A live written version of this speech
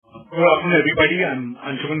Good afternoon, everybody. I'm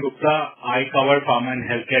Anshuman Gupta. I cover pharma and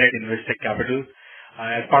healthcare at Investec Capital.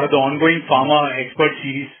 As part of the ongoing pharma expert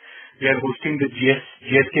series, we are hosting the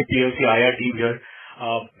GSK PLC IR team here.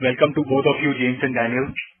 Welcome to both of you, James and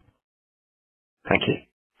Daniel. Thank you.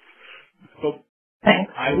 So, thanks.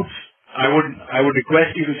 I would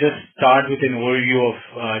request you to just start with an overview of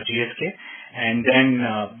GSK and then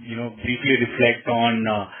briefly reflect on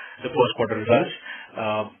the first quarter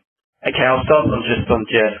results. Okay, I'll start on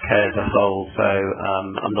GSK as a whole. So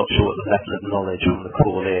I'm not sure what the level of knowledge on the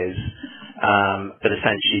call is, but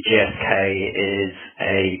essentially GSK is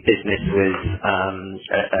a business with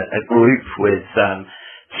a group with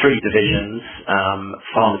three divisions: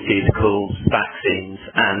 pharmaceuticals, vaccines,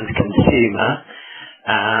 and consumer.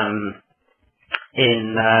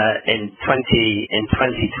 In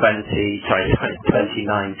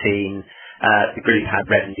 2019, the group had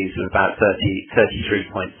revenues of about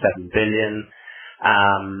 33.7 billion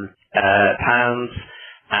pounds,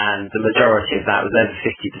 and the majority of that was over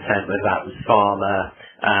 50% of that was pharma.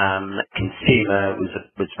 Consumer was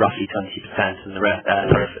roughly 20%, and the rest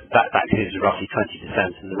vaccines was roughly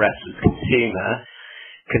 20%, and the rest was consumer.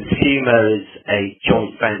 Consumer is a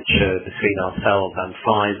joint venture between ourselves and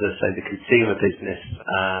Pfizer. So the consumer business,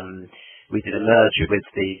 we did a merger with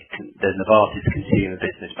the Novartis consumer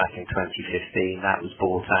business back in 2015. That was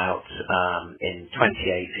bought out in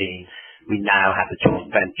 2018. We now have a joint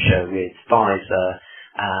venture with Pfizer,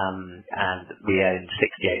 and we own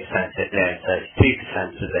 68% of it, they own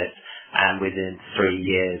 32% of it. And within 3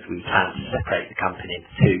 years, we plan to separate the company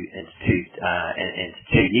into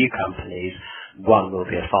two new companies. One will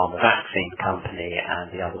be a pharma vaccine company, and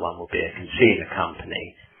the other one will be a consumer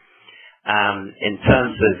company. In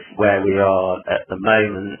terms of where we are at the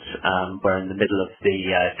moment, we're in the middle of the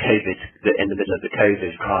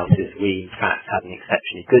COVID crisis. We in fact had an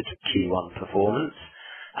exceptionally good Q1 performance.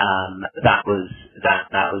 That was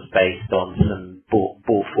based on some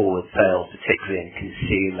brought forward sales, particularly in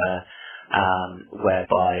consumer,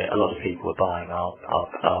 whereby a lot of people were buying our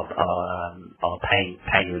pain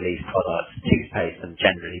relief products, toothpaste, and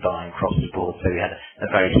generally buying across the board. So we had a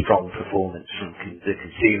very strong performance from the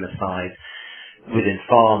consumer side. Within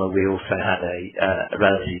pharma, we also had a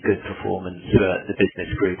relatively good performance. The business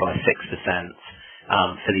grew by 6%.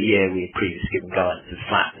 For the year, we had previously given guidance of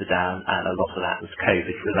flat to down, and a lot of that was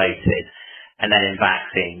COVID related. And then in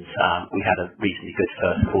vaccines, we had a reasonably good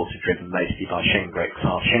first quarter, driven mostly by Shingrix,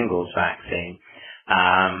 our shingles vaccine.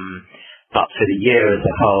 But for the year as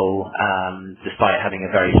a whole, despite having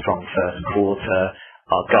a very strong first quarter,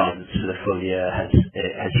 our guidance for the full year has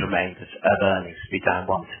remained of earnings to be down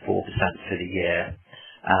 1 to 4% for the year.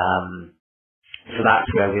 So that's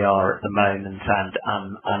where we are at the moment, and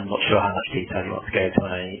I'm not sure how much detail you want to go into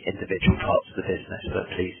on any individual parts of the business,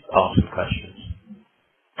 but please ask some questions.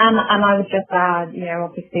 And I would just add,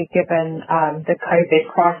 obviously given the COVID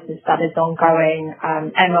crisis that is ongoing,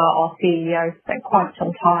 Emma, our CEO, spent quite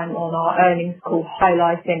some time on our earnings call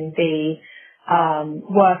highlighting the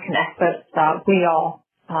work and efforts that we are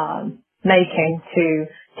making to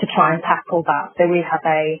try and tackle that. So we have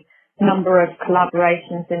a number of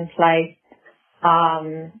collaborations in place,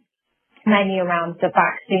 mainly around the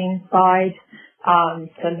vaccine side,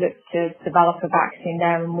 to look to develop a vaccine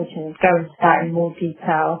there, and we can go into that in more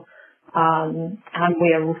detail. And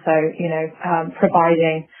we are also,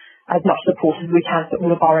 providing as much support as we can to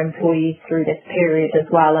all of our employees through this period as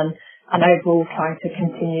well, and overall trying to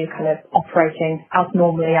continue kind of operating as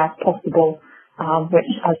normally as possible, which,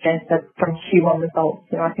 as James said, from Q1 results,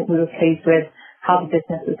 I think we were pleased with how the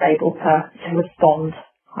business was able to respond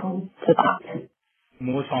to that.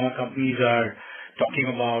 Most pharma companies are talking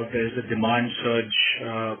about there's a demand surge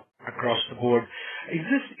across the board. Is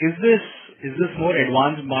this more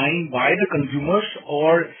advanced buying by the consumers,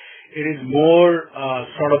 or it is more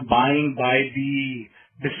sort of buying by the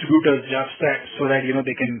distributors just so that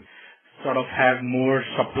they can sort of have more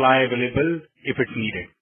supply available if it's needed?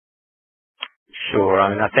 Sure. I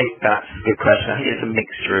mean, I think that's a good question. I think it's a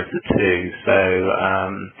mixture of the two. So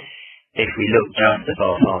if we look just at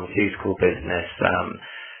our pharmaceutical business,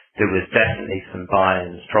 there was definitely some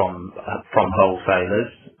buy-ins from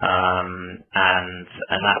wholesalers, and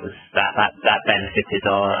that benefited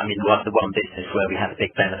our. I mean, the one business where we had a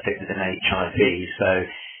big benefit was in HIV. So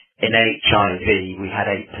in HIV, we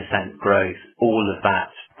had 8% growth. All of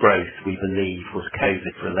that growth, we believe, was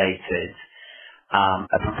COVID related.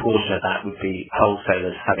 A proportion of that would be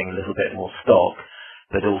wholesalers having a little bit more stock,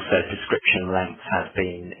 but also prescription length has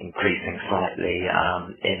been increasing slightly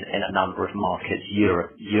in a number of markets.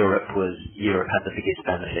 Europe had the biggest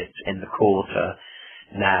benefit in the quarter.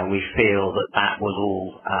 now. We feel that that will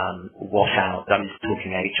all wash out. I'm just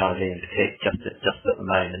talking HIV in particular, just at the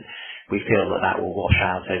moment. We feel that that will wash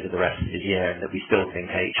out over the rest of the year, and that we still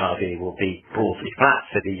think HIV will be broadly flat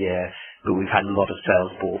for the year, but we've had a lot of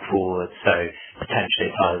sales brought forward, so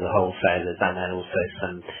potentially it's either the wholesalers and then also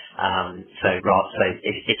some. So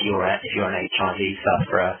if you're an HIV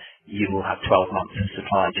sufferer, you will have 12 months of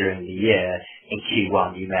supply during the year. In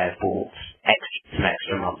Q1, you may have bought some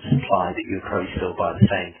extra months supply that you would probably still buy the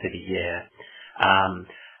same for the year.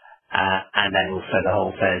 And then also the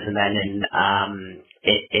wholesalers, and then in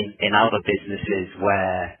other businesses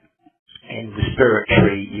where in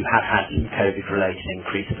respiratory you have had some COVID-related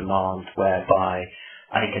increased demand, whereby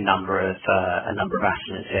I think a number of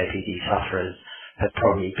asthma and COPD sufferers have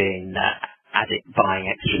probably been buying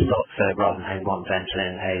extra stock. So rather than having one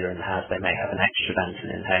Ventolin inhaler in the house, they may have an extra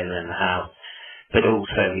Ventolin inhaler in the house. But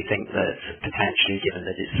also we think that potentially, given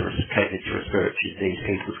that it's COVID to respiratory disease,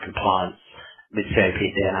 people's compliance with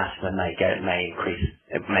COPD and asthma may increase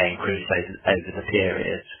over the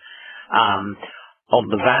period. On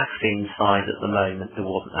the vaccine side at the moment, there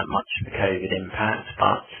wasn't that much of a COVID impact,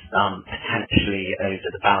 but potentially over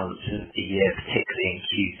the balance of the year, particularly in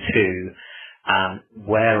Q2,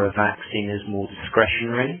 where a vaccine is more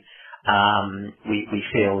discretionary, we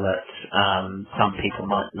feel that some people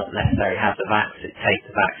might not necessarily take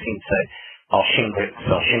the vaccine. So our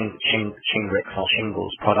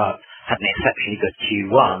shingles product had an exceptionally good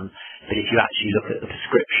Q1, but if you actually look at the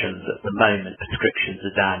prescriptions at the moment, prescriptions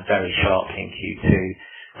are down very sharply in Q2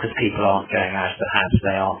 because people aren't going out of the house,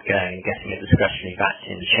 they aren't going and getting a discretionary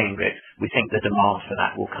vaccine, Shingrix. We think the demand for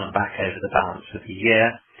that will come back over the balance of the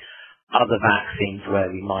year. Other vaccines where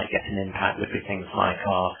we might get an impact would be things like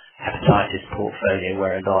our hepatitis portfolio,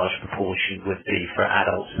 where a large proportion would be for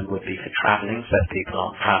adults and would be for travelling. So if people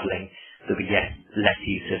aren't travelling, there'll be less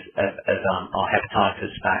use of our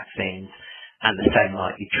hepatitis vaccines, and the same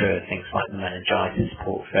might be true of things like the meningitis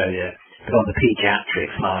portfolio. But on the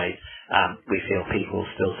paediatric side, we feel people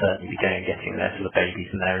will still certainly be going and getting their sort of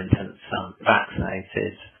babies and their infants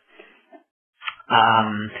vaccinated.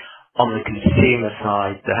 On the consumer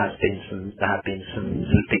side, there have been some sort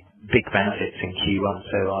of big benefits in Q1.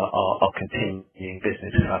 So our continuing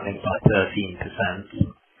business is, I think, by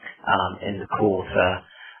 13% in the quarter.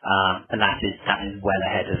 And that is well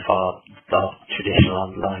ahead of our traditional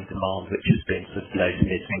underlying demand, which has been sort of low to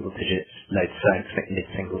mid-single digit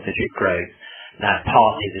growth. Now,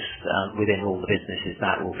 partly this within all the businesses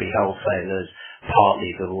that will be wholesalers, partly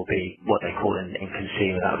there will be what they call in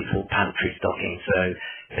consumer, that will be called pantry stocking. So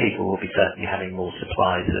people will be certainly having more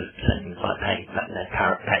supplies of things like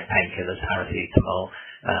painkillers, paracetamol,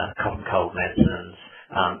 cough and cold medicines,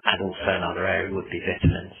 and also another area would be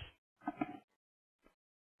vitamins.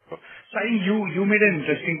 So I think you made an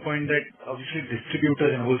interesting point that obviously distributors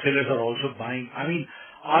and wholesalers are also buying. I mean,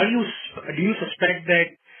 do you suspect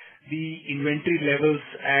that the inventory levels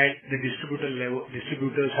at the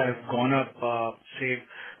distributors have gone up, say,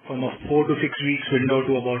 from a 4 to 6 weeks window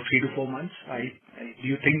to about 3 to 4 months? Do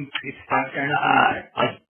you think it's that kind of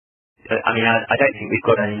thing? I don't think we've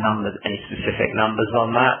got any specific numbers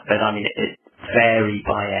on that, but I mean, it varies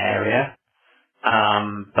by area.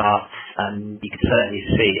 But you can certainly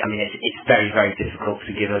see. I mean, it's very, very difficult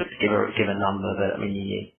to give a number. But I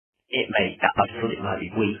mean, I thought it might be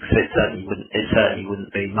weeks. It certainly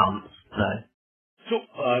wouldn't be months. No. So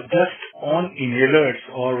just on inhalers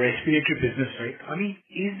or respiratory business, right? I mean,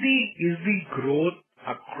 is the growth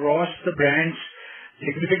across the brands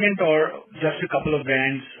significant, or just a couple of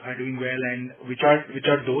brands are doing well, and which are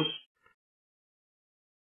those?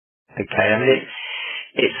 Okay, I mean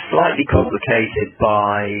it's slightly complicated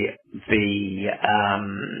by the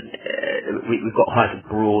we've got quite a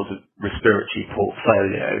broad respiratory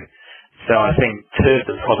portfolio. So I think two of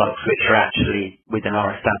the products which are actually within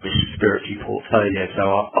our established respiratory portfolio, so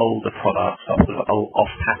our older products, our sort of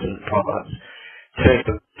off-patent products, two of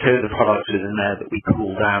the products within there that we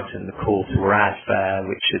called out in the quarter were Advair,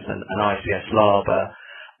 which is an ICS LABA.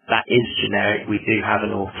 That is generic. We do have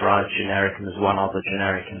an authorised generic, and there's one other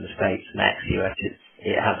generic in the States, and ex-US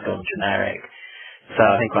it has gone generic. So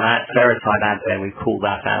I think on Seretide Advair, we called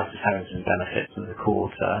that out as having some benefits in the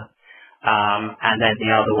quarter. And then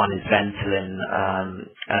the other one is Ventolin,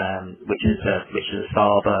 which is a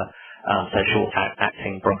SABA, so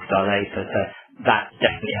short-acting bronchodilator. So that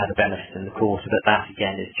definitely had a benefit in the quarter, but that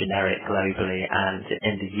again is generic globally, and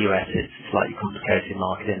in the US it's a slightly complicated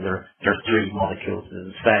market. And there are 3 molecules that are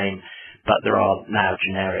the same, but there are now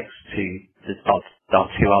generics to our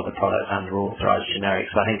 2 other products under authorised generics.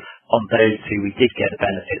 So I think on those 2 we did get a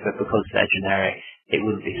benefit, but because they're generic, it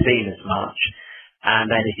wouldn't be seen as much.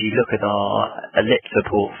 And then if you look at our Ellipta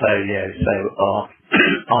portfolio, so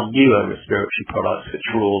our newer respiratory products, which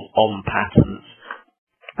are all on patents,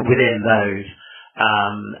 within those,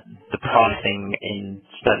 the pricing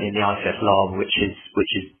certainly in the ICS lab, which is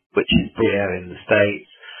Brio in the States,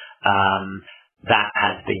 that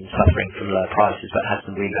has been suffering from low prices, but has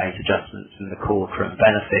some rebate adjustments in the quarter and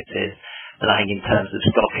benefited. And I think in terms of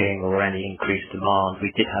stocking or any increased demand, we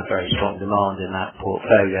did have very strong demand in that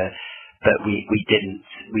portfolio, but we didn't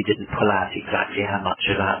pull out exactly how much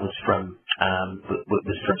of that was from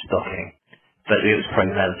stocking. But it was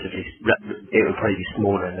probably it would probably be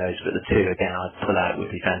smaller in those, but the two again I'd pull out would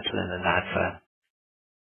be Ventolin and Advair.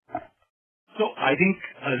 So I think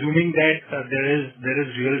assuming that there is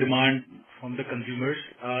real demand from the consumers,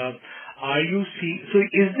 so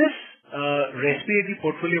is this respiratory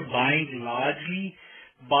portfolio buying largely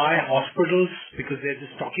by hospitals because they're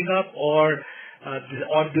just stocking up, or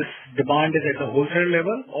this demand is at the wholesale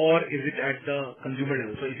level, or is it at the consumer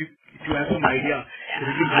level? So if you have some idea, if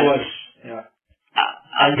you can show us. Yeah.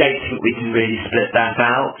 I don't think we can really split that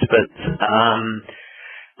out, but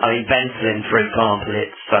I mean, Ventolin, for example,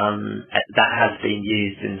 that has been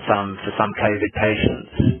used for some COVID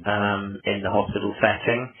patients in the hospital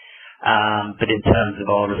setting. But in terms of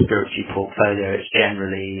our respiratory portfolio, it's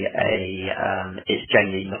generally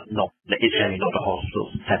not a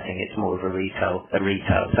hospital setting. It's more of a retail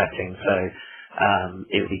setting. So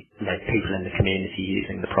it would be people in the community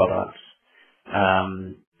using the products.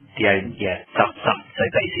 So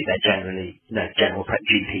basically they're generally general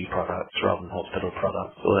GP products rather than hospital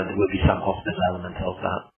products, although there will be some hospital element of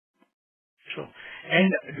that. Sure.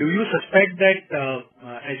 And do you suspect that,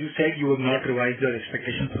 as you said, you have not revised your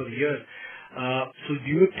expectations for the year? So do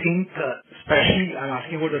you think, especially I'm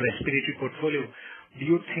asking about the respiratory portfolio,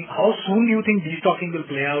 how soon do you think destocking will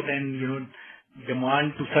play out and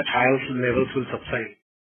demand to such high levels will subside?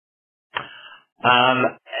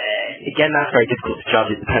 Again, that's very difficult to judge.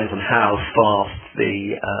 It depends on how fast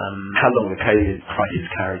how long the COVID crisis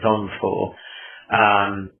carries on for.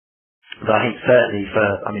 But I think certainly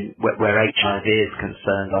where HIV is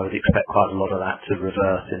concerned, I would expect quite a lot of that to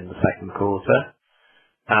reverse in the second quarter.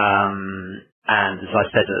 And as I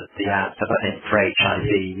said at the outset, I think for HIV,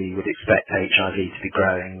 we would expect HIV to be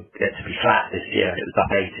growing, to be flat this year. It was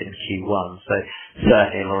up 8 in Q1, so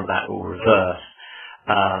certainly a lot of that will reverse.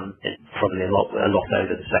 Probably a lot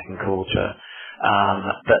over the second quarter.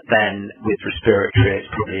 But then with respiratory,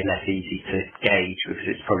 it's probably less easy to gauge because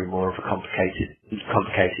it's probably more of a complicated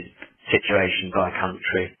situation by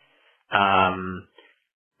country.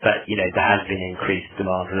 But there has been increased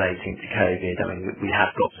demand relating to COVID. I mean, we have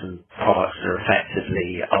got some products that are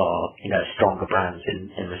effectively stronger brands in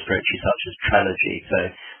respiratory, such as Trelegy. So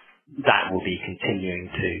that will be continuing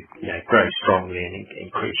to grow strongly and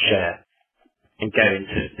increase share and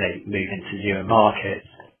move into newer markets.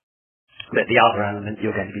 But the other element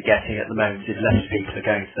you're going to be getting at the moment is less people are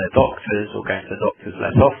going to their doctors or going to their doctors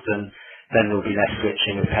less often. Then there'll be less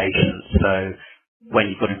switching of patients. So when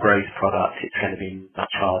you've got a growth product, it's going to be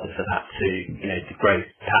much harder for that the growth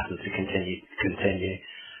pattern to continue.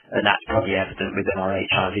 And that's probably evident within our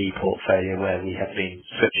HIV portfolio, where we have been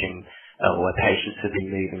switching, where patients have been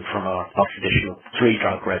moving from our traditional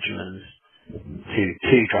 3-drug regimens to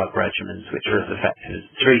 2-drug regimens, which are as effective as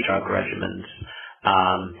 3-drug regimens.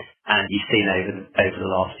 And you've seen over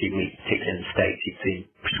the last few weeks, particularly in the States, you've seen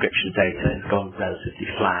prescription data has gone relatively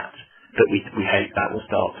flat. But we hope that will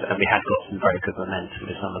start, and we have got some very good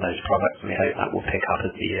momentum with some of those products, and we hope that will pick up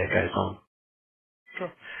as the year goes on.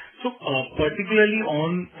 Sure. So particularly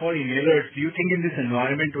for inhalers, do you think in this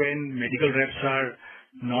environment when medical reps are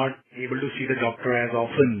not able to see the doctor as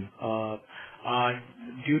often,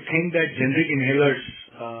 do you think that generic inhalers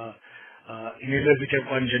which have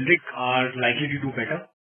gone generic are likely to do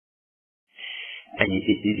better? And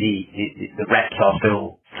the reps are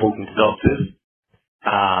still talking to doctors.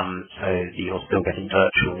 So you're still getting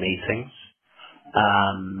virtual meetings.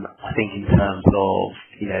 I think in terms of,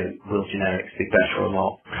 will generics do better or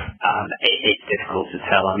not, it's difficult to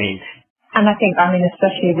tell. And I think,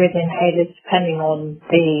 especially with inhalers, depending on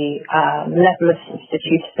the level of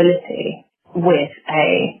substitutability with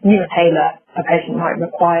a new inhaler, a patient might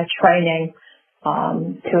require training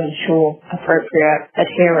to ensure appropriate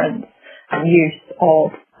adherence and use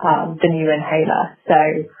of the new inhaler. So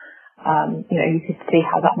you could see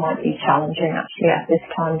how that might be challenging actually at this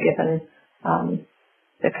time, given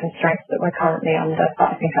the constraints that we're currently under.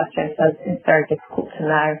 But I think, as James says, it's very difficult to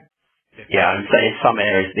know. Yeah, I would say in some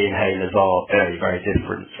areas the inhalers are very, very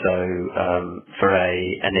different. So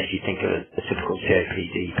and if you think of a typical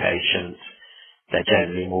COPD patient, they're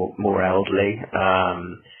generally more elderly.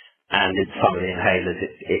 and in some of the inhalers,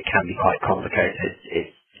 it can be quite complicated.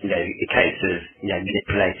 It's a case of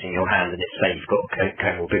manipulating your hand, and if say you've got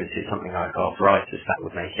comorbidity, something like arthritis, that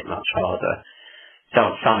would make it much harder. So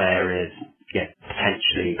in some areas,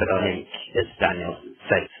 potentially, but I think, as Danielle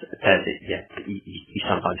says you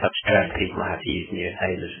sometimes have to train people how to use new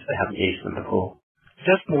inhalers if they haven't used them before.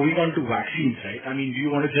 Just moving on to vaccines, right? I mean, do you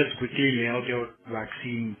want to just quickly lay out your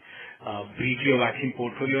vaccine, briefly your vaccine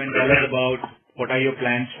portfolio, and tell us about what are your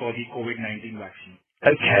plans for the COVID-19 vaccine?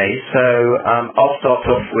 Okay, so I'll start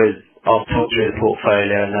off with, I'll talk through the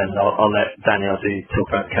portfolio, and then I'll let Danielle talk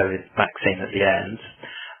about the COVID vaccine at the end.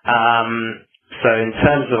 So in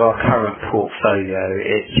terms of our current portfolio,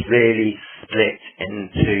 it's really split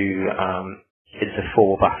into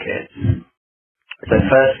 4 buckets. So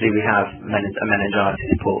firstly, we have a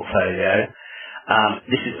meningitis portfolio.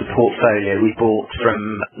 This is the portfolio we bought from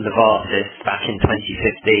Novartis back in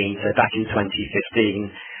 2015. So back in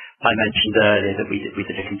 2015, I mentioned earlier that we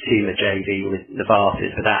did a consumer JV with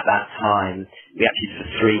Novartis, but at that time, we actually did a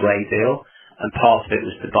 3-way deal, and part of it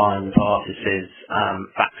was to buy Novartis's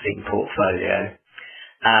vaccine portfolio.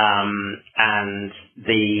 And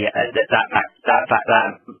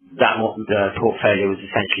that portfolio was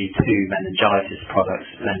essentially 2 meningitis products,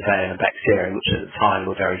 Menveo and Bexsero, which at the time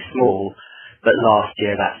were very small, but last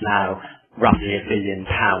year that's now roughly £1 billion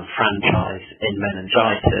franchise in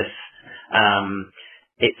meningitis.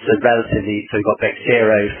 It's a relatively, so we've got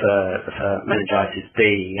Bexsero for meningitis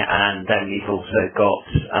B, and then we've also got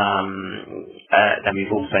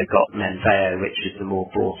Menveo, which is the more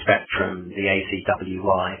broad spectrum, the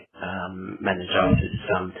ACWY meningitis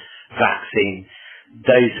vaccine.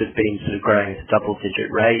 Those have been sort of growing at double-digit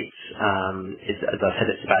rates. As I said,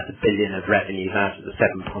 it's about £1 billion of revenue out of the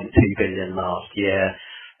 7.2 billion last year,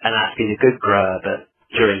 and that's been a good grower. But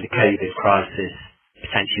during the COVID crisis,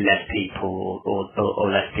 potentially less people or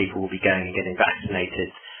less people will be going and getting vaccinated.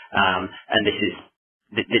 And this is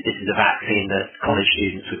a vaccine that college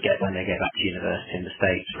students would get when they go back to university in the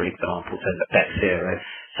States, for example, so that Bexsero.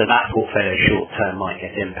 So that portfolio short term might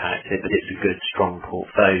get impacted, but it's a good, strong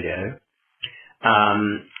portfolio.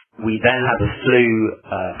 We then have a flu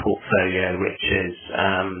portfolio, which is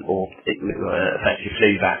effectively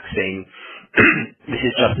flu vaccine. This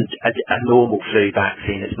is just a normal flu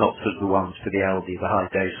vaccine. It's not sort of the ones for the elderly, the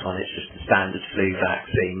high dose one. It's just a standard flu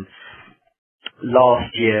vaccine.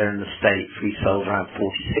 Last year in the States, we sold around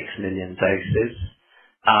 46 million doses.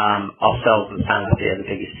 Ourselves and Sanofi are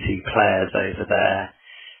the biggest 2 players over there.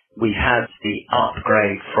 We had the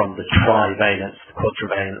upgrade from the trivalent to the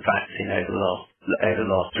quadrivalent vaccine over the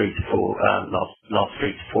last 3 to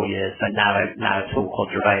 4 years. So now it's all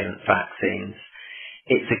quadrivalent vaccines.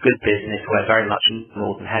 It's a good business. We're very much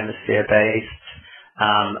Northern Hemisphere based.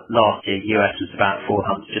 Last year, US was about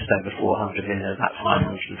just over 400 million, about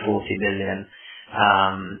 540 million.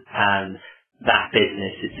 And that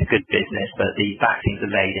business, it's a good business, but the vaccines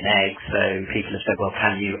are made in eggs. So people have said, well,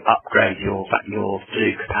 can you upgrade your flu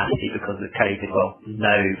capacity because of COVID? Well,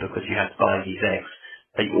 no, because you have to buy these eggs.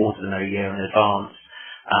 But you order them a year in advance.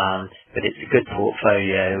 But it's a good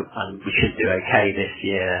portfolio, and we should do okay this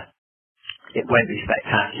year. It won't be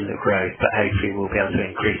spectacular growth, but hopefully we'll be able to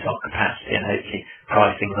increase our capacity, and hopefully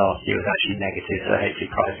pricing last year was actually negative, so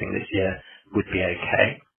hopefully pricing this year would be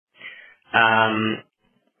okay.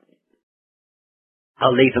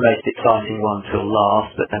 I'll leave the most exciting one till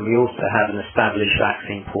last, but then we also have an established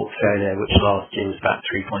vaccine portfolio, which last year was about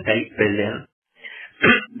 3.8 billion.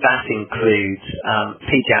 That includes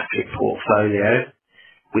pediatric portfolio,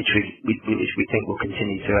 which we think will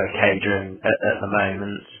continue to okay at the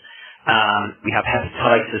moment. We have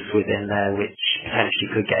hepatitis within there, which potentially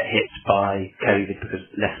could get hit by COVID because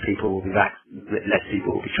less people will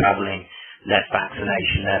be travelling, less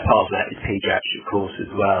vaccination there. Part of that is pediatric, of course, as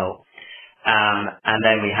well. And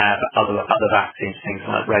then we have other vaccines, things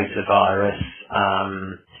like rotavirus,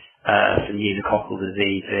 for pneumococcal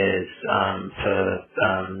diseases, for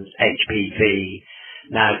HPV.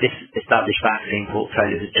 Now, this established vaccine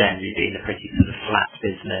portfolio has generally been a pretty sort of flat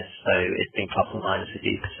business, so it's been plus or minus a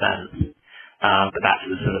few %. But that's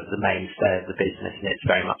the sort of the mainstay of the business, and it's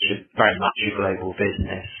very much a global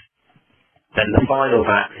business. Then the final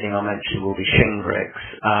vaccine I'll mention will be Shingrix.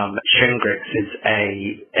 Shingrix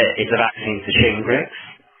is a vaccine for Shingrix.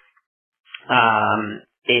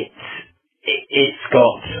 It's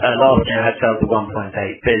got last year had sales of 1.8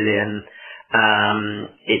 billion.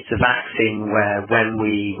 It's a vaccine where when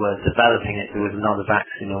we were developing it, there was another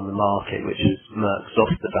vaccine on the market, which is Merck's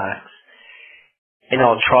Zostavax. In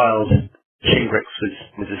our trials, Shingrix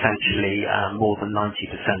was essentially more than 90%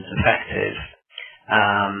 effective.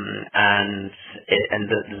 and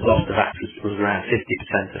the loss of that was around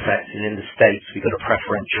 50% effect. And in the States, we got a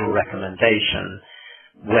preferential recommendation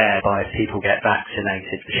whereby if people get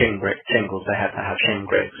vaccinated for shingles, they have to have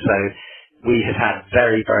Shingrix. So we have had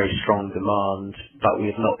very, very strong demand, but we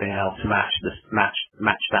have not been able to match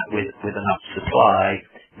that with enough supply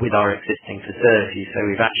with our existing facilities. So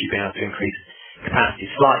we've actually been able to increase capacity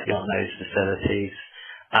slightly on those facilities,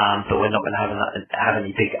 but we're not going to have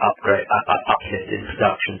any big uplift in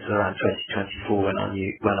production till around 2024 when our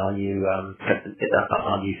new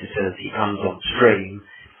facility comes on stream.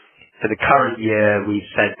 For the current year, we've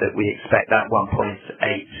said that we expect that 1.8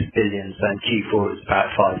 billion, so in Q4 it's about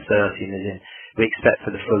 530 million. We expect for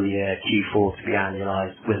the full year Q4 to be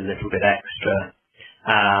annualized with a little bit extra.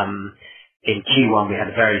 In Q1 we had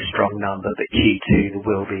a very strong number, but Q2 there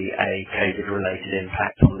will be a COVID-related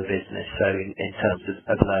impact on the business, so in terms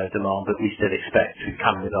of lower demand, but we still expect to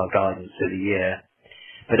come with our guidance for the year.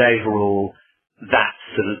 But overall, that's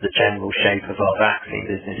sort of the general shape of our vaccine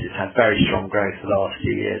business. It's had very strong growth the last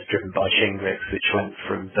few years, driven by Shingrix, which went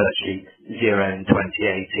from virtually zero in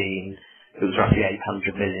 2018. It was roughly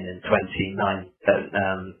 800 million in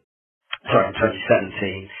 2017.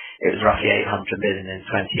 It was roughly 800 million in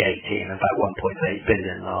 2018 and about 1.8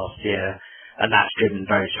 billion last year. And that's driven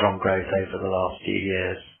very strong growth over the last few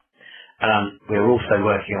years. We're also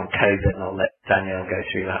working on COVID, and I'll let Danielle go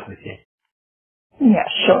through that with you. Yeah,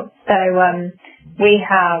 sure. So we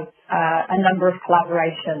have a number of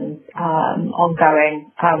collaborations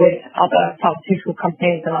ongoing with other pharmaceutical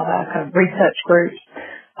companies and other kind of research groups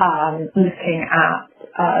looking at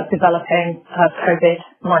developing a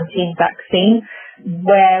COVID-19 vaccine.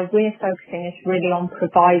 Where we're focusing is really on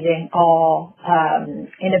providing our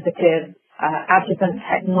innovative adjuvant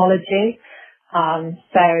technology.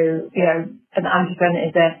 So, an adjuvant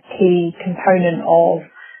is a key component of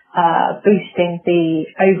boosting the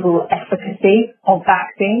overall efficacy of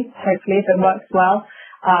vaccines, hopefully if it works well.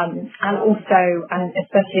 And also, and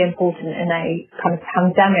especially important in a kind of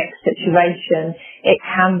pandemic situation, it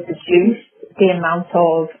can reduce the amount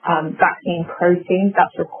of vaccine protein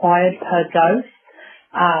that's required per dose.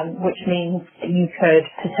 Which means you could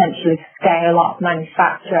potentially scale up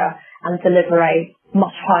manufacture and deliver a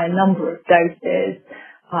much higher number of doses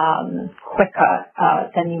quicker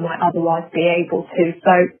than you might otherwise be able to.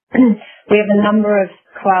 So we have a number of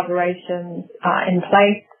collaborations in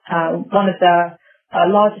place. One of the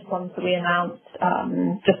largest ones that we announced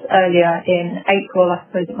just earlier in April, I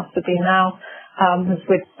suppose it must have been now, was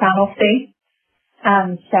with Sanofi.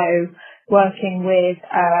 So working with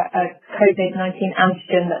a COVID-19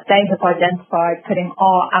 antigen that they have identified, putting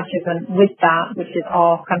our adjuvant with that, which is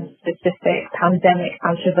our kind of specific pandemic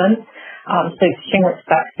adjuvant. So Shingrix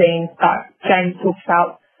vaccine that James talked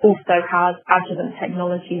about also has adjuvant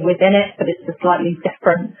technology within it, but it's a slightly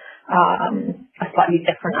different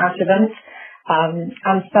adjuvant.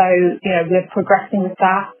 And so, we're progressing with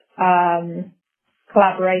that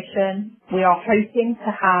collaboration. We are hoping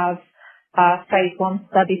to have phase 1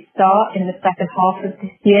 study start in the second half of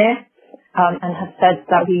this year, and have said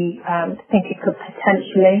that we think it could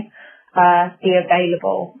potentially be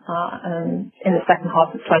available in the second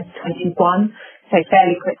half of 2021. So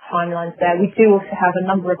fairly quick timelines there. We do also have a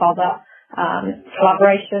number of other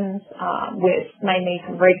collaborations with mainly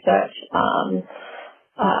some research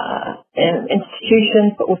in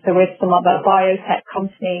institutions, but also with some other biotech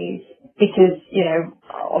companies, because,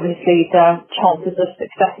 obviously the chances of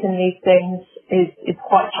success in these things is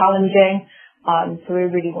quite challenging. So we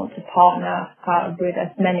really want to partner with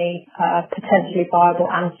as many potentially viable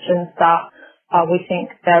antigens that we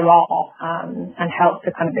think there are, and help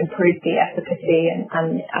to kind of improve the efficacy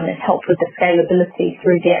and help with the scalability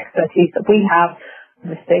through the expertise that we have.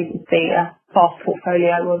 Obviously, the vast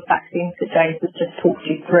portfolio of vaccines that James has just talked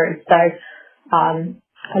you through. So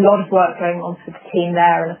a lot of work going on for the team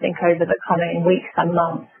there, and I think over the coming weeks and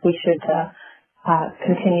months we should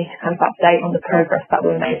continue to kind of update on the progress that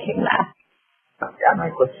we're making there. Yeah, my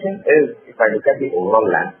question is, if I look at the overall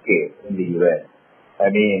landscape in the US, I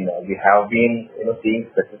mean, we have been, seeing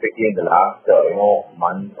specifically in the last,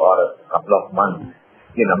 month or a couple of months,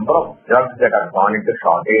 the number of drugs that have gone into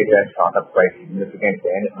shortage has shot up quite significantly,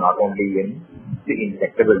 and it's not only in the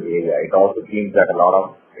injectable area. It also seems that a lot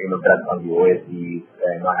of, drugs on the OSDs,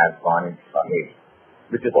 have gone into shortage,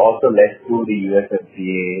 which has also led to the US FDA,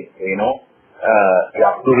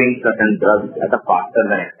 approving certain drugs at a faster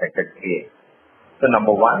than expected pace. So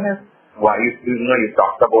number one is, why you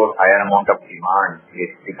talked about higher amount of demand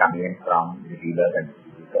basically coming in from the dealers and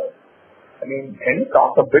distributors. I mean, can you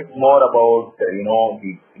talk a bit more about, the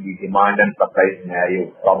demand and supply scenario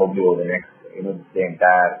probably over the next, the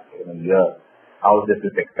entire, year? how this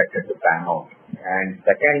is expected to pan out. And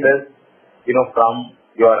second is, from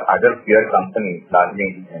your other peer companies, largely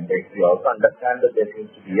in the index, we also understand that there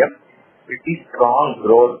seems to be a pretty strong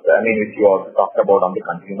growth, which you also talked about on the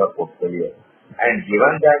consumer portfolio. And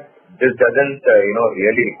given that this doesn't,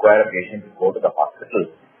 really require a patient to go to the hospital,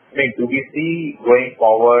 do we see going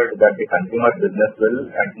forward that the consumer business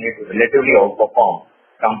will continue to relatively outperform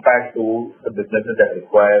compared to the businesses that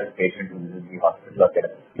require patients to visit the hospital or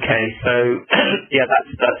therapy? Okay, so yeah,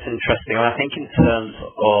 that's interesting. I think in terms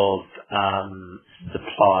of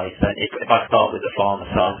supply, so if I start with the pharma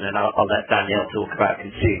side, and then I'll let Danielle talk about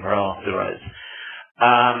consumer afterwards.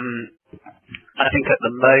 I think at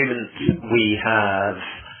the moment we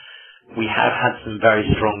have had some very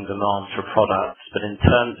strong demand for products, but in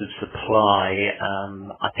terms of supply,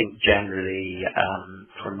 I think generally,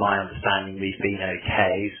 from my understanding, we've been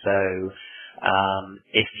okay. So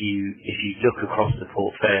if you look across the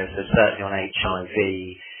portfolio, so certainly on HIV,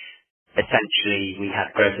 essentially we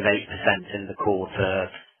had growth of 8% in the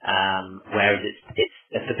quarter, whereas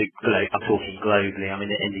it's a big globe. I'm talking globally.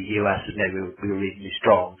 In the US, we were reasonably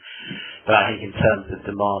strong. But I think in terms of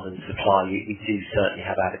demand and supply, we do certainly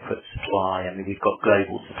have adequate supply. We've got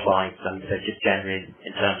global supply. So just generally,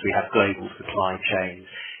 in terms we have global supply chains,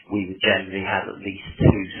 we would generally have at least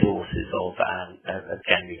two sources of an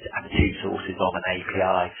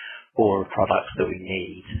API or a product that we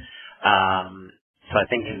need. So I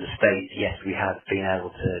think in the States, yes, we have been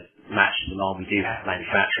able to match demand. We do have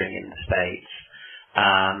manufacturing in the States.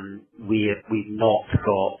 We've not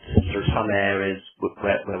got sort of some areas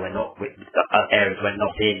where we're not, areas we're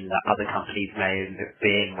not in that other companies may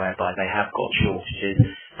be in, whereby they have got shortages.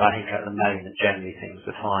 But I think at the moment, generally things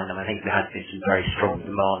are fine. I think there has been some very strong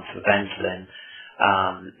demand for Ventolin,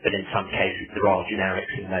 but in some cases there are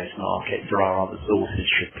generics in those markets. There are other sources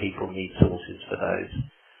should people need sources for those.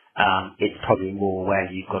 It's probably more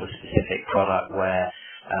where you've got a specific product where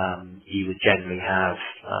you would generally have,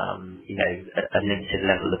 a limited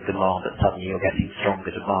level of demand, but suddenly you're getting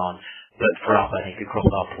stronger demand. But for us, I think across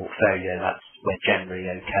our portfolio, we're generally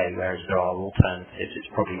okay, whereas there are alternatives.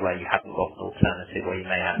 It's probably where you haven't got an alternative where you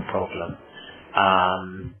may have a problem.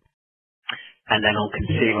 And then on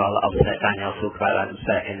consumer, I'll let Danielle talk about that in a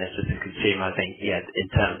second. There's just a consumer, I think, in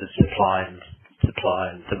terms of supply and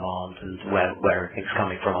demand and where everything's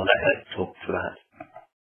coming from. I'll let her talk to that.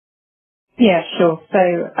 Yeah, sure. So,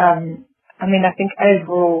 I think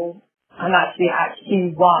overall, and actually at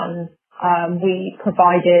Q1, we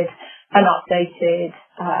provided an updated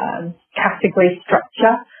category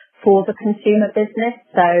structure for the consumer business.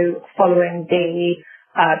 So following the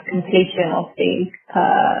completion of the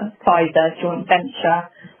Pfizer joint venture,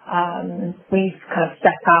 we've kind of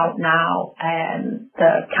set out now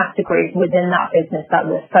the categories within that business that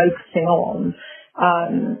we're focusing on.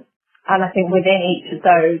 And I think within each of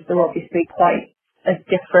those, there are obviously quite a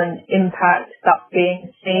different impact that's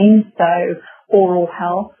being seen. So oral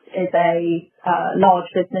health is a large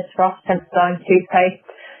business for us. Sensodyne toothpaste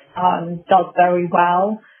does very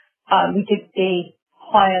well. We did see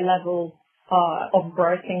higher levels of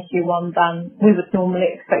growth in Q1 than we would normally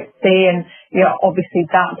expect to see. And, obviously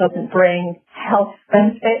that doesn't bring health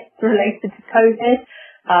benefits related to COVID.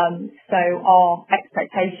 So our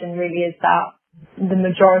expectation really is that the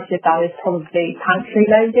majority of that is probably pantry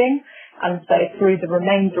loading. And so through the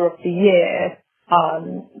remainder of the year,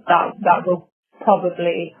 that will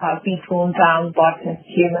probably be drawn down by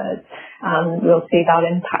consumers, and we'll see that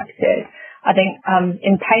impacted. I think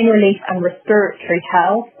in pain relief and respiratory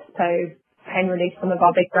health, so pain relief, some of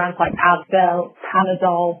our big brands like Advil,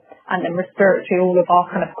 Panadol, and then respiratory, all of our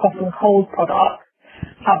kind of cough and cold products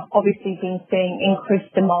have obviously been seeing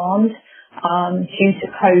increased demand due to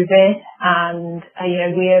COVID, and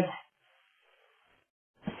we have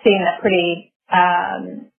seen a pretty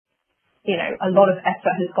a lot of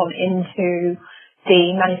effort has gone into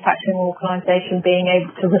the manufacturing organisation being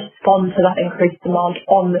able to respond to that increased demand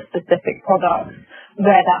on the specific products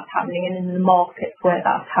where that's happening and in the markets where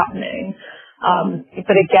that's happening.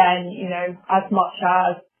 But again, as much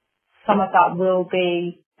as some of that will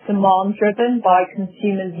be demand driven by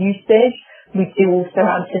consumers' usage, we do also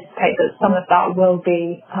anticipate that some of that will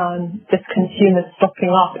be just consumers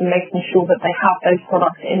stocking up and making sure that they have those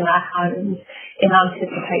products in their homes in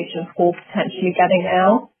anticipation for potentially getting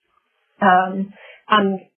ill.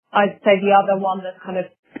 And I'd say the other one that's kind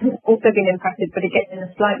of also been impacted, but again in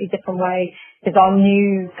a slightly different way, is our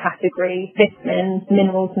new category, vitamins,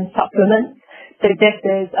 minerals and supplements. So this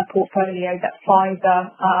is a portfolio that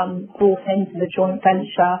Pfizer brought into the joint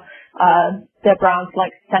venture. They're brands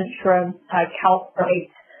like Centrum, Caltrate,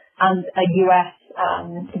 and a US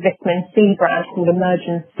vitamin C brand called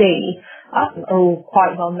Emergen-C. are all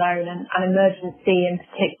quite well known, and emergency in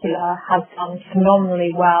particular has done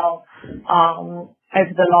phenomenally well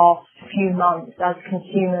over the last few months, as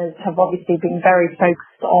consumers have obviously been very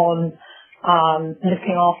focused on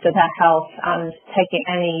looking after their health and taking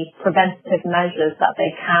any preventative measures that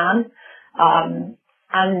they can.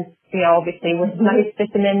 And, obviously with most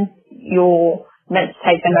vitamins, you're meant to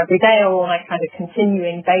take them every day or on a kind of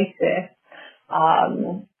continuing basis.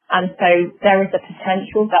 And so there is a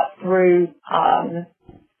potential that through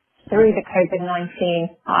the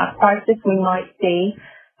COVID-19 crisis, we might see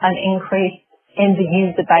an increase in the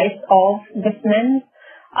user base of vitamins.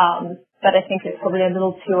 But I think it's probably a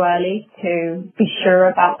little too early to be sure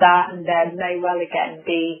about that, and there may well again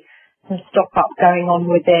be some stock up going on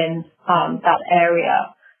within that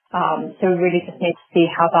area. So we really just need to see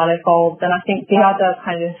how that evolves. And I think the other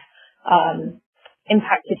kind of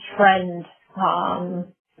impacted trend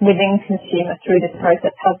within consumer through this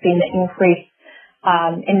process has been the increase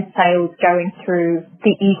in sales going through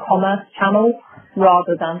the e-commerce channel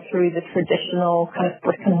rather than through the traditional kind of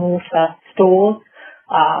brick and mortar stores.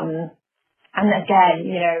 And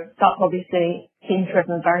again, that's obviously been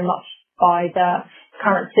driven very much by the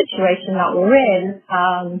current situation that we're in.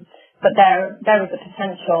 But there is a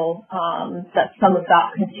potential that some of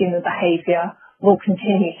that consumer behaviour will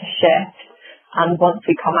continue to shift. And once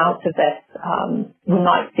we come out of this, we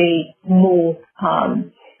might see more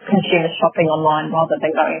consumers shopping online rather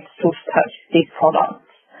than going to stores to purchase these products.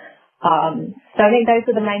 So I think those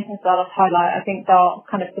are the main things that I'll highlight. I think the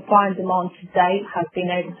kind of supply and demand to date has been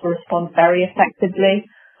able to respond very effectively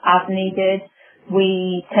as needed.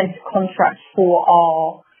 We tend to contract for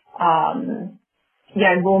our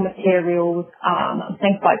raw materials and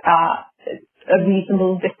things like that a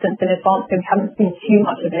reasonable distance in advance, so we haven't seen too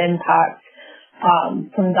much of an impact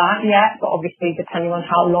from that yet, but obviously depending on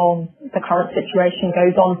how long the current situation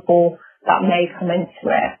goes on for, that may come into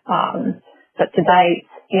it. But to date,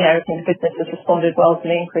 I think the business has responded well to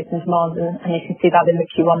the increase in demand, and you can see that in the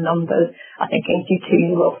Q1 numbers. I think in Q2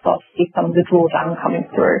 you will start to see some of the drawdown coming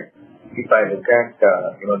through. If I look at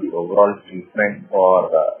the overall treatment for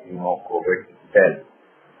COVID itself,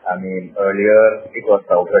 I mean, earlier it was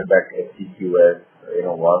touted that HCQS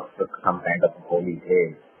was some kind of holy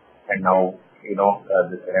grail, and now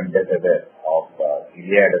this remdesivir of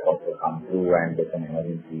Gilead has also come through, and there's an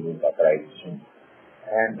emergency use authorization.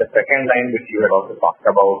 And the second line which you had also talked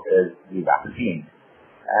about is the vaccine.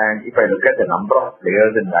 And if I look at the number of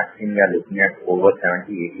players in vaccine, we are looking at over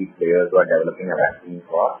 70-80 players who are developing a vaccine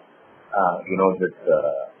for this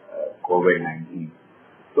COVID-19.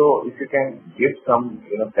 So if you can give some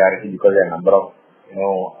clarity, because there are a number of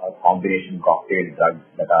combination cocktail drugs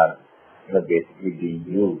that are basically being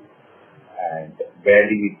used, and where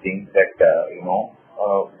do you think that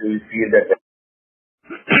do you feel that?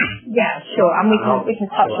 Yeah, sure. And we can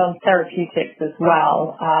touch on therapeutics as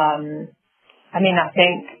well. I mean, I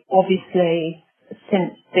think obviously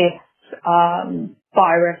since this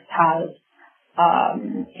virus has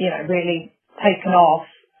really taken off,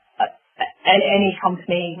 any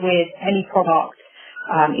company with any product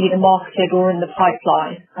either marketed or in the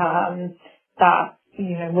pipeline that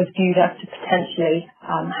was viewed as to potentially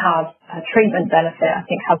have a treatment benefit, I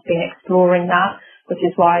think has been exploring that, which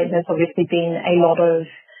is why there's obviously been a lot of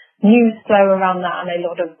news flow around that and a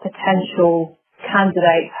lot of potential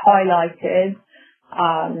candidates highlighted.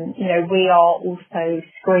 We are also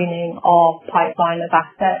screening our pipeline of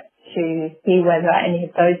assets to see whether any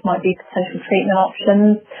of those might be potential treatment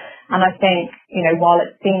options. And I think, while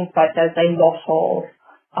it seems like there's a lot of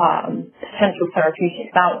potential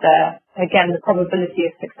therapeutics out there, again, the probability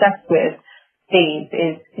of success with these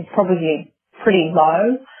is probably pretty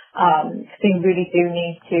low. So you really do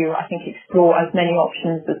need to, I think, explore as many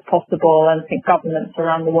options as possible, and I think governments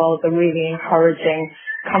around the world are really encouraging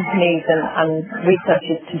companies and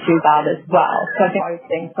researchers to do that as well. So I think we're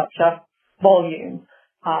seeing such a volume.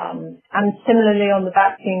 And similarly on the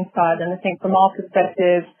vaccine side, and I think from our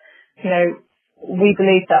perspective, we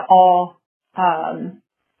believe that our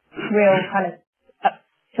real kind of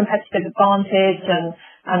competitive advantage and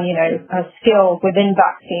a skill within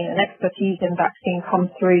vaccine and expertise in vaccine comes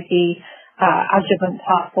through the adjuvant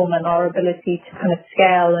platform and our ability to kind of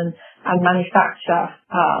scale and manufacture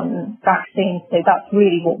vaccines. So that's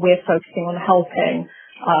really what we're focusing on, helping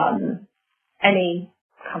any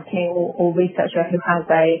company or researcher who has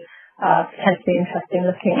a potentially interesting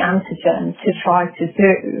looking antigen to try to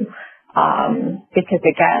do, because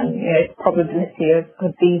again, the probability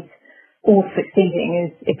of these all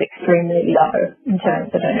succeeding is extremely low in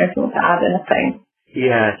terms of, I don't know if you want to add anything.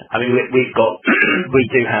 Yeah, I mean, we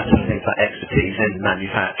do have some things like expertise in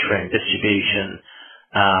manufacturing, distribution,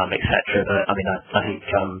 etc. But I mean, I think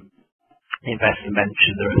the investor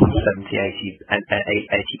mentioned there are some 70,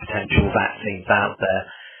 80 potential vaccines out there.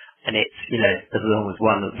 And it's, as long as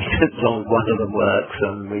one of them works,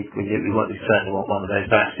 and we certainly want one of those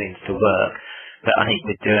vaccines to work. But I think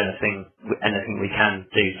we'd do anything we can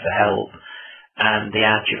do to help. And the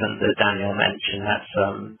adjuvant that Danielle mentioned,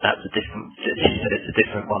 that's a different. She said it's a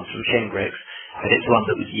different one from Shingrix, but it's one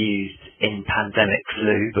that was used in pandemic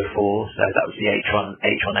flu before. So that was the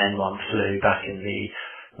H1N1 flu back in the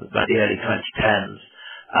early 2010s.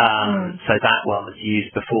 So that one was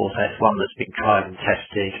used before. So it's one that's been tried and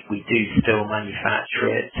tested. We do still manufacture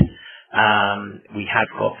it. We have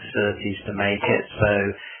got facilities to make it.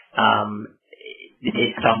 So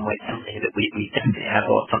it's some way something that we definitely have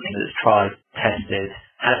got, something that's tried, tested,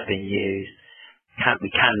 has been used.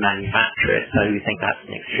 We can manufacture it, so we think that's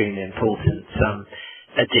an extremely important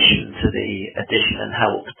addition and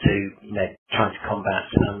help to trying to combat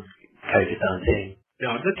COVID-19. The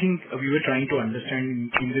other thing we were trying to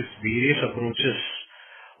understand in these various approaches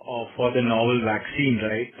for the novel vaccine,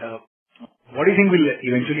 right? What do you think will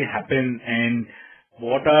eventually happen, and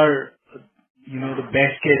what are the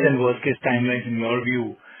best case and worst case timelines in your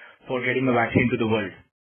view for getting a vaccine to the world?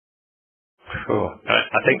 Sure.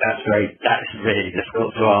 I think that's really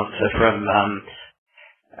difficult to answer from,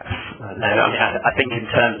 I think in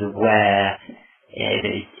terms of where,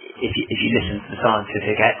 if you listen to the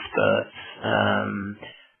scientific experts,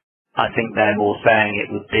 I think they're more saying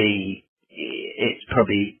it's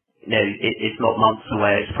probably, it's not months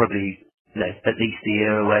away, it's probably at least a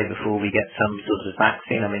year away before we get some sort of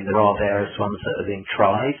vaccine. I mean, there are various ones that are being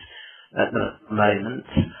tried at the moment.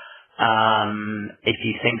 If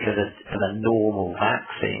you think of a normal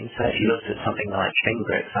vaccine, so if you looked at something like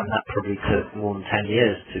Shingrix, that probably took more than 10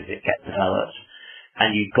 years to get developed.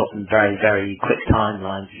 And you've gotten very, very quick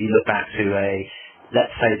timelines. If you look back to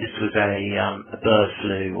let's say this was a bird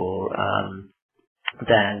flu, or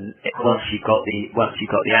then once you've got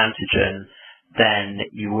the antigen, then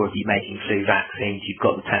you're already making flu vaccines. You've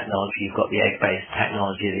got the technology, you've got the egg-based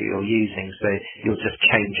technology that you're using. So you're just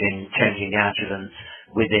changing the adjuvants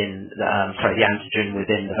within the antigen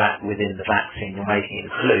within the vaccine you're making in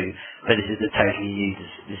flu. But this is a totally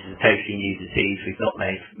new disease. We've not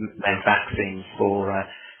made vaccines for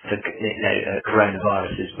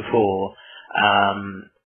coronaviruses before.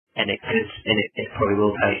 And it probably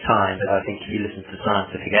will take time, but I think if you listen to the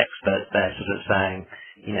scientific experts, they're sort of saying,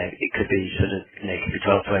 it could be it could be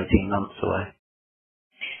 12 to 18 months away.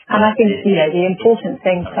 And I think, the important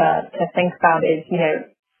thing to think about is,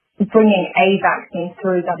 bringing a vaccine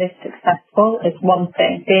through that is successful is one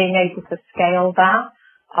thing. Being able to scale that,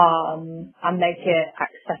 and make it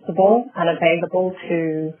accessible and available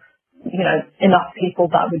to, enough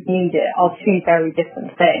people that would need it are two very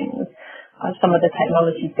different things. Some of the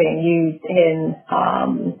technologies being used in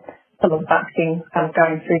some of the vaccines kind of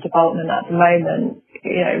going through development at the moment,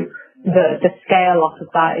 the scale up of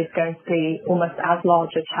that is going to be almost as large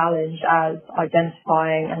a challenge as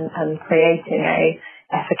identifying and creating a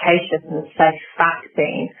efficacious and safe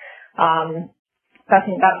vaccine. So I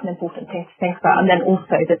think that's an important thing to think about. And then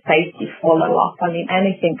also the safety follow-up. I mean,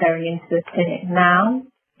 anything going into the clinic now,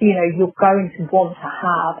 you're going to want to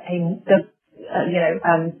have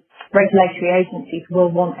regulatory agencies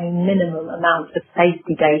will want a minimum amount of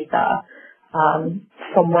safety data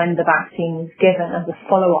from when the vaccine is given and the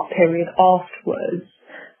follow-up period afterwards.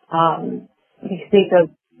 These are,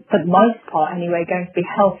 for the most part anyway, going to be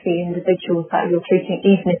healthy individuals that you're treating,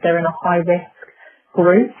 even if they're in a high-risk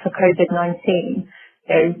group for COVID-19.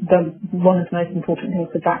 One of the most important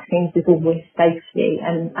things with vaccines is always safety,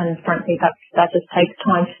 and frankly that just takes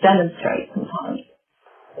time to demonstrate sometimes.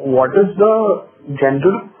 What is the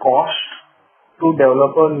general cost to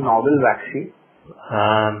develop a novel vaccine?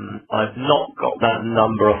 I've not got that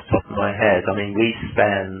number off the top of my head. I mean,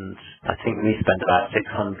 I think we spend about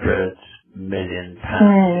 £600 million.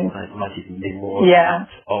 It might even be more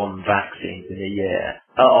on vaccines in a year,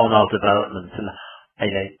 on our development. And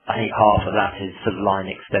I think half of that is sort of line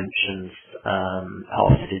extensions,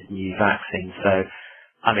 half it is new vaccines. So,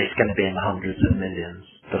 I mean, it's going to be in the hundreds of millions.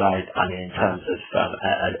 But I mean, in terms of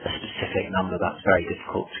a specific number, that's very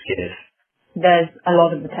difficult to give. There's a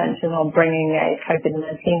lot of attention on bringing a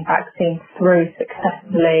COVID-19 vaccine through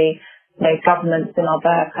successfully. Governments and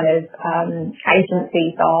other kind of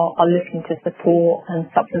agencies are looking to support and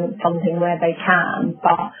supplement funding where they can.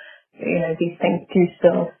 But, these things do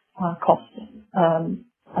still cost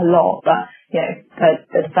a lot. But,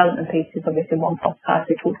 the development piece is obviously one part as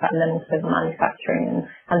we talked about, and then also the manufacturing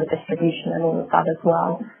and the distribution and all of that as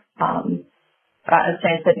well. But as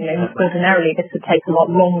James said, ordinarily this would take a lot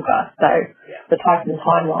longer. So the type and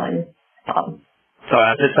timeline. So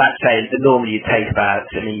I was just about to say that normally you take about,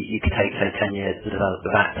 you could take say 10 years to develop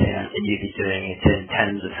the vaccine, and you'd be doing it in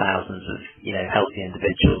tens of thousands of healthy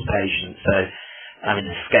individuals, patients. So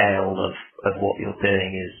the scale of what you're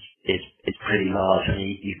doing is pretty large.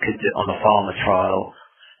 You could do it on a pharma trial.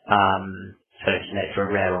 So for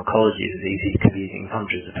a rare oncology disease, you could be using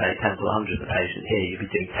tens or hundreds of patients. Here, you'd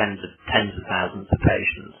be doing tens of thousands of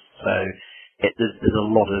patients. So there's a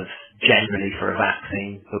lot of, generally for a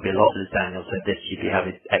vaccine, there'll be a lot, as Daniel said, you'd be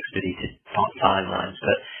having expedited timelines.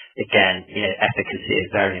 But again, efficacy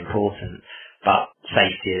is very important, but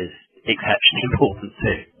safety is exceptionally important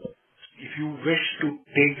too. If you wish to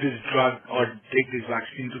take this drug or take this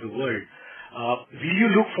vaccine to the world, will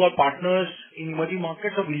you look for partners in emerging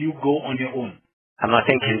markets, or will you go on your own? And I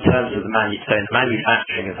think in terms of the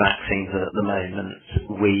manufacturing of vaccines at the moment,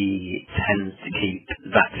 we tend to keep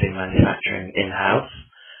vaccine manufacturing in-house,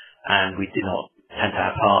 and we do not tend to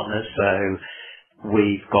have partners. So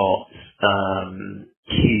we've got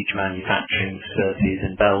huge manufacturing facilities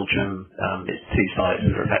in Belgium. It's two sites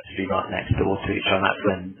that are effectively right next door to each other. That's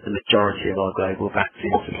when the majority of our global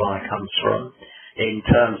vaccine supply comes from. In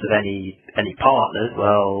terms of any partners,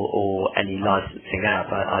 or any licensing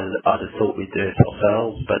out, I'd have thought we'd do it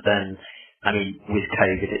ourselves. But then, with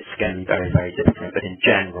COVID, it's going to be very, very different. But in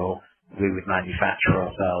general, we would manufacture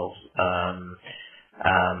ourselves.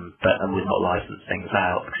 And we're not license things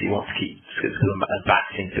out because you want to keep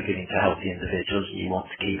vaccines are giving to healthy individuals, and you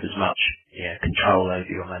want to keep as much control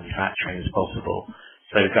over your manufacturing as possible.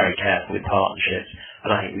 So very careful with partnerships.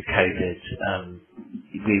 And I think with COVID,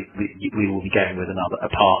 we will be going with a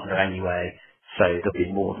partner anyway. So there'll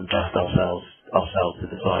be more than just ourselves to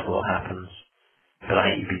decide what happens. But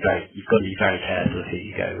I think you've got to be very careful of who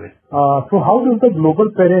you go with. So how does the global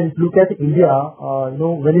parent look at India,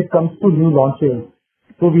 when it comes to new launches?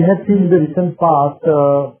 So we have seen in the recent past,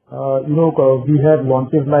 we have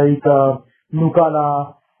launches like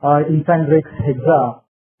Nucala, Infandrex, Hexa.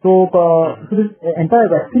 So this entire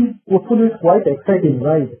vaccine portfolio is quite exciting,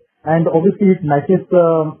 right? And obviously it matches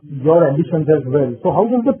your ambitions as well. So how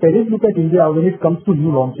does the parent look at India when it comes to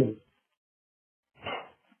new launches?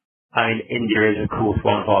 India is of course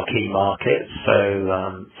one of our key markets. So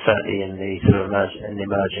certainly in the sort of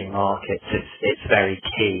emerging markets, it's very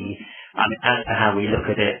key. As to how we look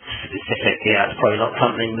at it specifically, that's probably not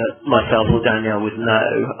something that myself or Danielle would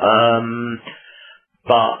know.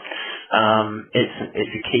 But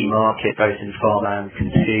it's a key market both in pharma and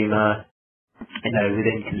consumer.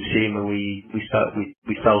 Within consumer, we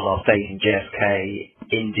sold our stake in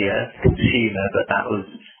GSK India consumer, but that was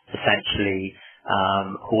essentially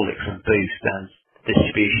Horlicks and Boost and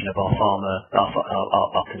distribution of our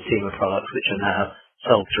our consumer products, which are now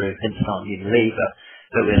sold through Hindustan Unilever.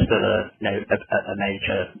 But we're still a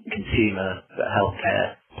major consumer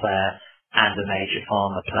healthcare player and a major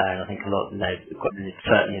pharma player. And I think a lot,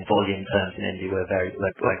 certainly in volume terms in India,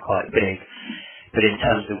 we're quite big. But in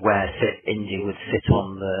terms of where India would sit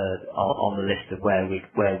on the list of where we'd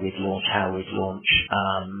launch, how we'd launch,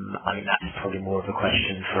 that's probably more of a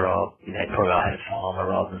question for our head of pharma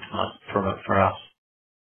rather than for us.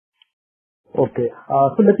 Okay.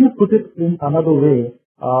 So let me put it in another way.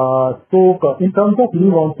 So in terms of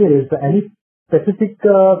new launches, any specific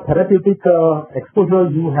therapeutic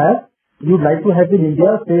exposure you'd like to have in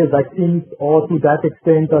India, say vaccines, or to that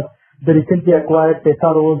extent, the recently acquired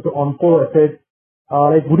Tesaro's onco assets?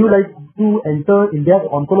 Would you like to enter India's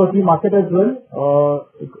oncology market as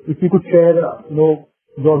well? If you could share, your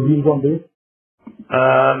views on this.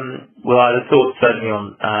 Well, I would thought certainly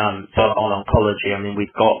on oncology.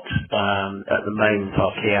 We've got at the moment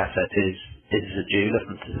our key asset is Zejula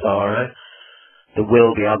from Tesaro. There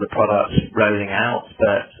will be other products rolling out,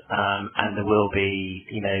 but and there will be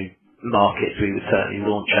markets we would certainly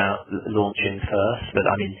launch in first. But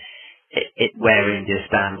where India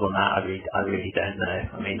stands on that, I really don't know.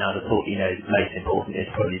 I'd have thought most important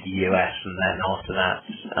is probably the US, and then after that,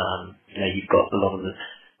 you've got a lot of the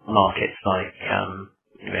markets like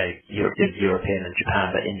European and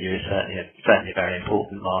Japan, but India is certainly a very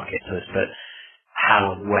important market to us. But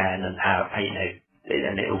how and when and how,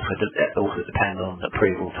 and it also depends on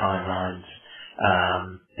approval timelines,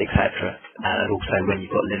 etc. And also when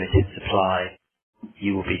you've got limited supply,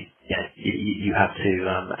 you will be, you have to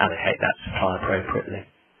allocate that supply appropriately.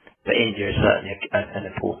 But India is certainly an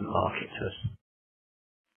important market to us.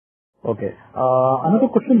 Okay. Another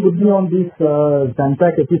question would be on this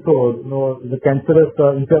Zantac episode, the cancerous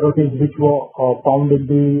impurities which were found in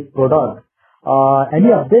the product.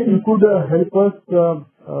 Any update you could help us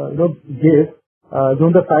give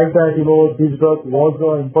given the fact that, this drug was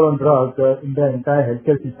an important drug in the entire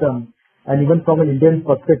healthcare system, and even from an Indian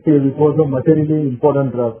perspective, it was a materially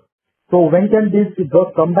important drug. So when can this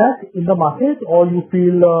drug come back in the market, or you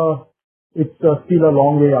feel it's still a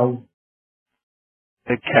long way out?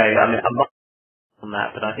 Okay, I mean, I'm not on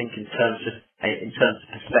that, but I think in terms of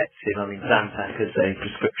perspective, I mean, Zantac is a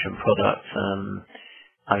prescription product.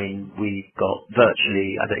 I mean, we've got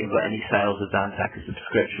virtually, I don't think we've got any sales of Zantac as a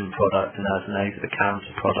prescription product and as an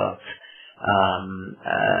over-the-counter product.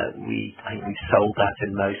 I think we've sold that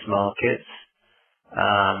in most markets.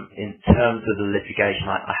 In terms of the litigation,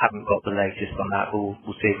 I haven't got the latest on that. We'll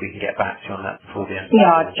see if we can get back to you on that before the end.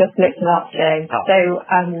 Yeah, I've just looked it up, James. Oh. So,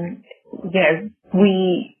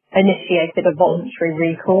 we initiated a voluntary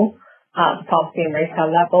recall at the pharmacy and retail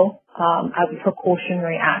level as a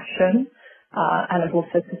precautionary action, and have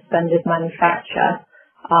also suspended manufacture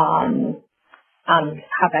and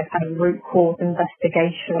have a kind of root cause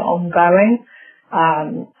investigation ongoing.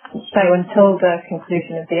 So until the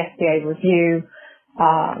conclusion of the FDA review,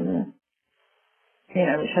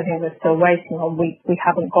 which I think we're still waiting on, we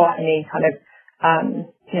haven't got any kind of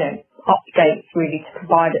updates really to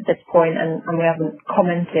provide at this point, and we haven't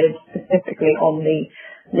commented specifically on the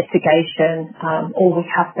litigation. All we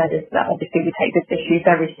have said is that obviously we take this issue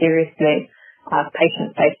very seriously.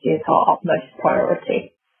 Patient safety is our utmost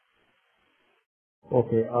priority.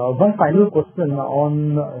 Okay. One final question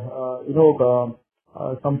on,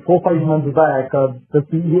 some 4-5 months back, the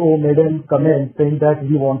CEO made a comment saying that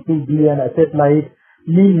we want to be an asset-light,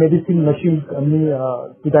 lean medicine machine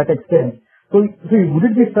to that extent. So would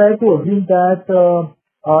it be fair to assume that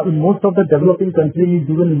in most of the developing countries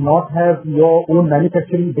you will not have your own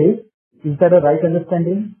manufacturing base? Is that a right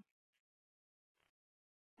understanding?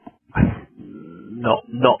 Not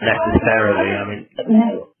necessarily. I mean,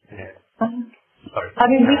 No. Yeah. I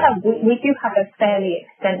mean, we do have a fairly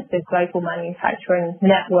extensive global manufacturing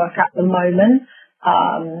network at the moment,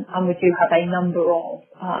 and we do have a number of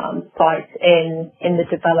sites in the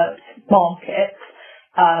developed markets.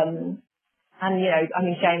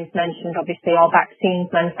 James mentioned obviously our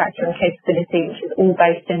vaccines manufacturing capability, which is all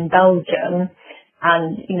based in Belgium,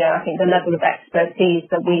 and I think the level of expertise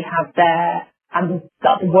that we have there and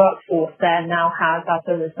that the workforce there now has as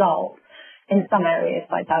a result. In some areas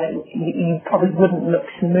like that, you probably wouldn't look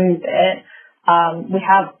to move it. We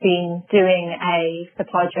have been doing a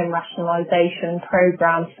supply chain rationalization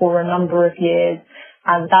program for a number of years,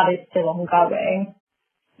 and that is still ongoing.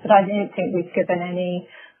 But I don't think we've given any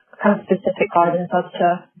kind of specific guidance as to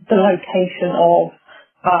the location of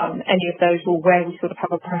any of those, or where we sort of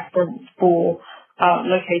have a preference for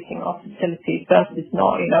locating our facilities versus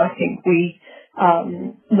not. I think we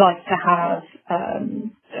like to have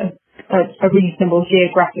a reasonable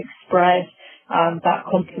geographic spread that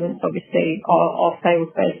complements obviously our sales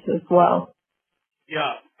base as well.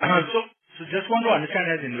 Yeah. So just want to understand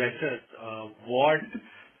as investors, what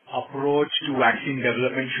approach to vaccine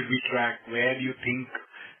development should we track? Where do you think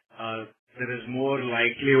there is more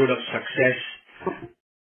likelihood of success?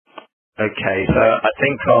 Okay, so I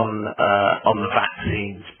think on the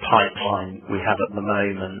vaccines pipeline we have at the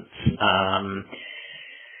moment,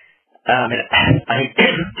 I think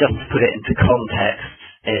just to put it into context,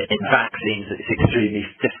 in vaccines it's extremely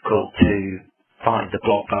difficult to find the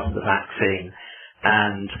blockbuster vaccine,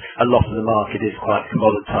 and a lot of the market is quite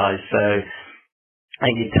commoditized. So I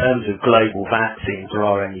think in terms of global vaccines, there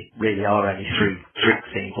are only three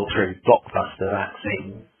vaccines or three blockbuster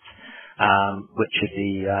vaccines, which would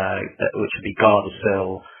be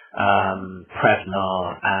Gardasil,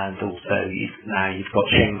 Prevnar, and also you've got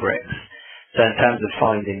Shingrix. So in terms of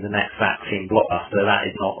finding the next vaccine blockbuster, that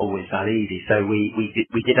is not always that easy. So we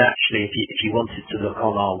did actually, if you wanted to look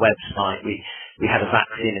on our website, we had a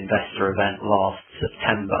vaccine investor event last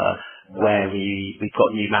September where we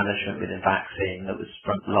got new management within vaccine that was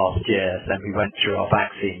from last year. So we went through our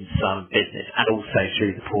vaccines business and also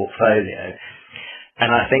through the portfolio.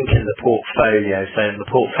 And I think in the portfolio,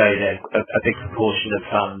 a big proportion of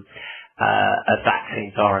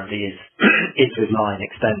vaccines R&D is with line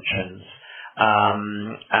extensions.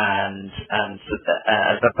 And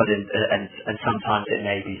sometimes it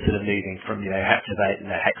may be sort of moving from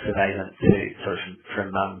hexavalent to sort of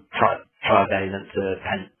from trivalent to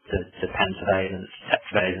pentavalent,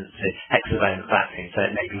 tetravalent to hexavalent vaccine. So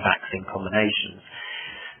it may be vaccine combinations.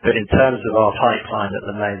 But in terms of our pipeline at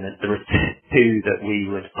the moment, there are two that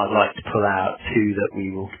I'd like to pull out, two that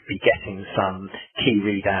we will be getting some key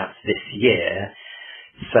readouts this year.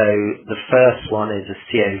 So the first one is a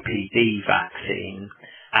COPD vaccine.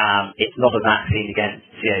 It's not a vaccine against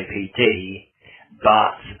COPD,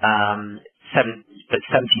 but but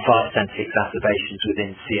 75% of exacerbations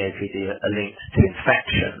within COPD are linked to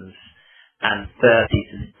infections, and 30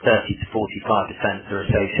 to 45% are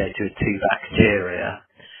associated with two bacteria.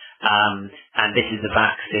 And this is a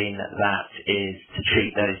vaccine that is to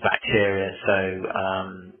treat those bacteria. So,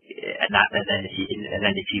 and then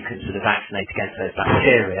if you can sort of vaccinate against those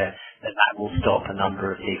bacteria, then that will stop a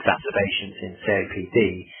number of the exacerbations in COPD.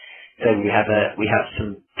 So we have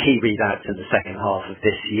some key readouts in the second half of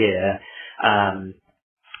this year,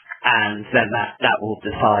 and then that will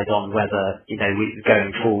decide on whether,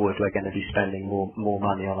 going forward, we're going to be spending more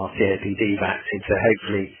money on our COPD vaccine. So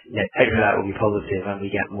hopefully that will be positive and we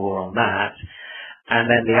get more on that. And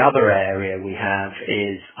then the other area we have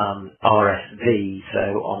is RSV. So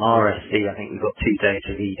on RSV, I think we've got 2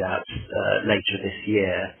 data readouts later this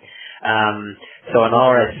year. So on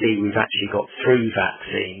RSV, we've actually got 3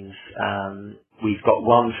 vaccines. We've got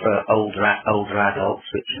one for older adults,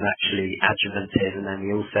 which is actually adjuvanted, and then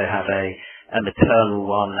we also have a maternal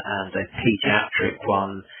one and a pediatric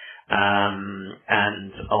one.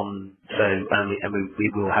 We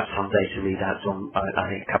will have some data readouts on, I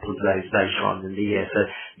think, a couple of those later on in the year. So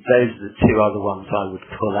those are the 2 other ones I would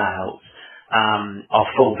pull out. Our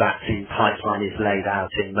full vaccine pipeline is laid out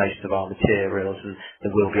in most of our materials, and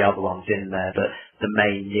there will be other ones in there, but the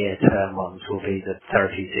main near-term ones will be the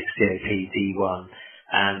therapeutic COPD one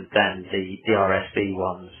and then the RSV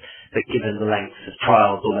ones. But given the lengths of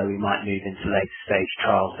trials, although we might move into later stage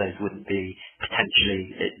trials, those wouldn't be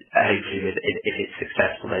potentially, hopefully if it's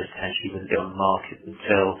successful, those potentially wouldn't be on the market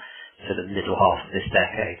until sort of middle half of this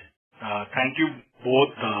decade. Thank you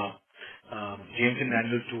both, James and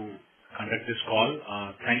Daniel, to conduct this call.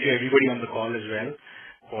 Thank you everybody on the call as well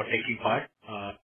for taking part.